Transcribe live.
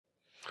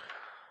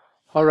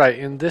All right,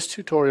 in this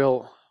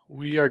tutorial,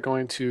 we are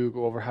going to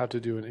go over how to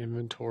do an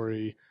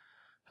inventory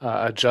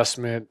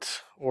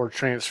adjustment or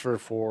transfer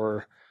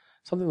for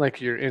something like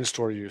your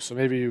in-store use. So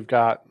maybe you've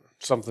got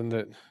something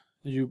that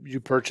you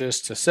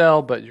purchased to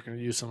sell, but you can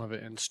use some of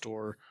it in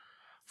store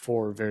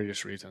for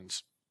various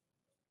reasons.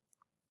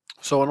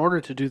 So in order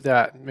to do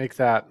that, make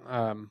that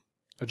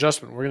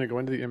adjustment, we're going to go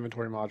into the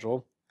inventory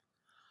module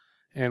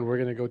and we're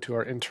going to go to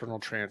our internal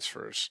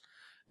transfers.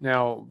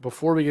 Now,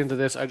 before we get into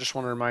this, I just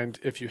want to remind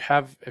if you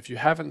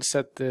haven't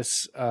set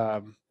this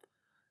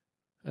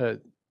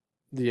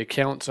the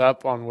accounts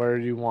up on where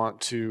you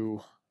want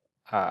to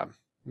uh,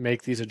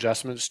 make these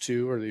adjustments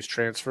to or these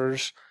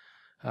transfers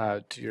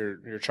to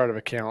your chart of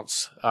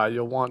accounts,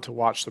 you'll want to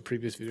watch the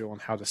previous video on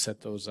how to set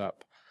those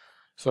up.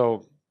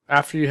 So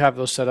after you have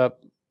those set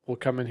up, we'll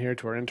come in here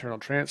to our internal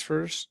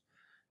transfers,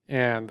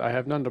 and I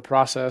have none to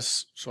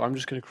process, so I'm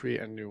just going to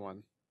create a new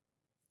one.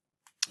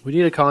 We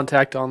need a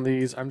contact on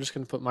these. I'm just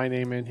going to put my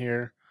name in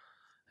here,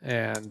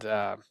 and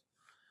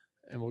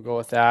we'll go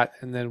with that.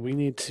 And then we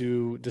need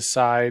to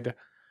decide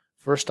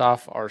first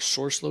off our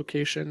source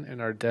location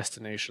and our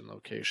destination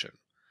location.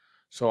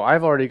 So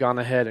I've already gone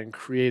ahead and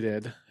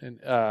created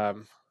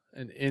an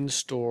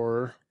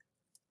in-store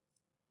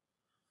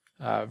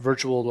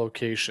virtual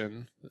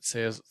location that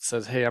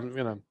says, hey, I'm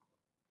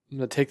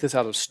gonna take this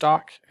out of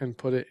stock and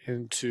put it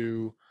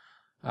into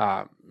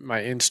my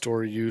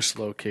in-store use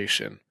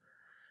location.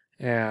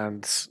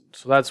 And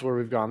so that's where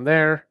we've gone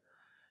there.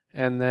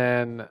 And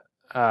then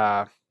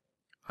I'm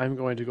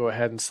going to go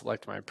ahead and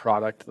select my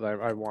product that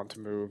I want to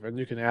move. And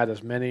you can add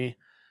as many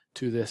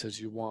to this as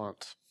you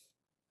want.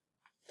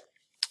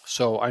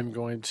 So I'm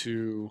going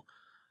to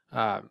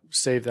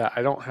save that.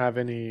 I don't have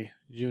any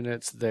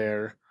units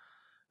there.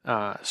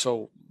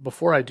 So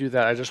before I do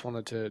that, I just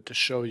wanted to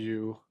show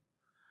you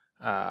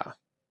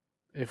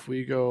if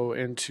we go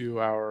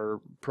into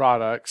our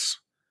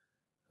products,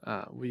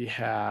 we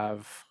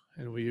have,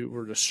 and we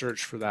were to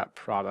search for that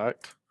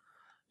product,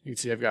 you can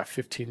see I've got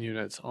 15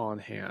 units on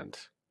hand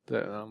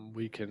that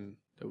we can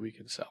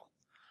sell.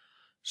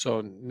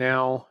 So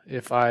now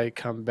if I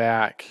come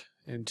back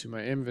into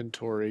my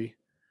inventory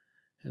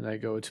and I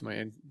go to my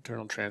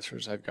internal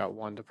transfers, I've got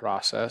one to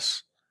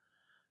process.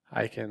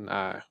 I can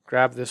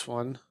grab this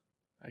one,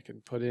 I can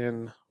put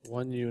in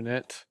 1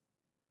 unit,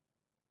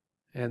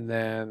 and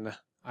then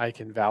I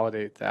can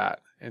validate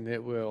that, and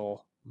it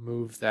will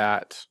move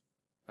that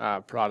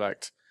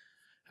product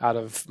out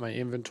of my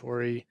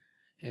inventory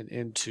and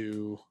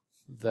into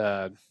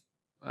the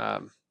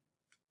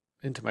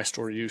into my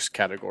store use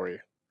category.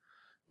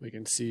 We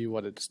can see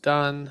what it's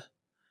done.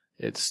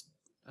 It's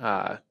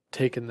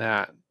taken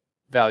that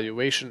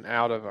valuation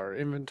out of our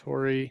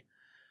inventory,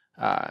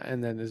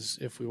 and then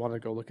if we want to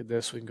go look at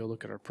this, we can go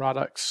look at our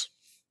products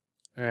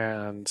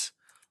and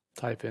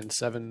type in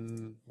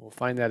 7. We'll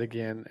find that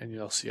again, and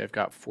you'll see I've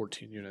got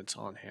 14 units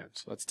on hand.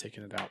 So that's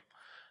taking it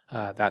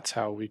out. That's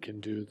how we can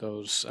do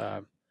those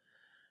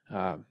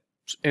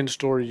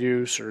in-store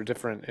use or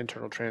different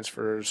internal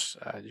transfers.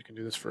 You can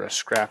do this for a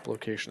scrap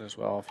location as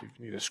well if you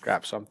need to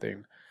scrap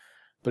something.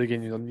 But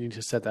again, you'll need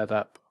to set that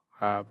up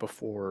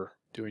before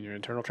doing your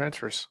internal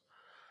transfers.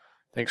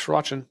 Thanks for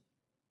watching.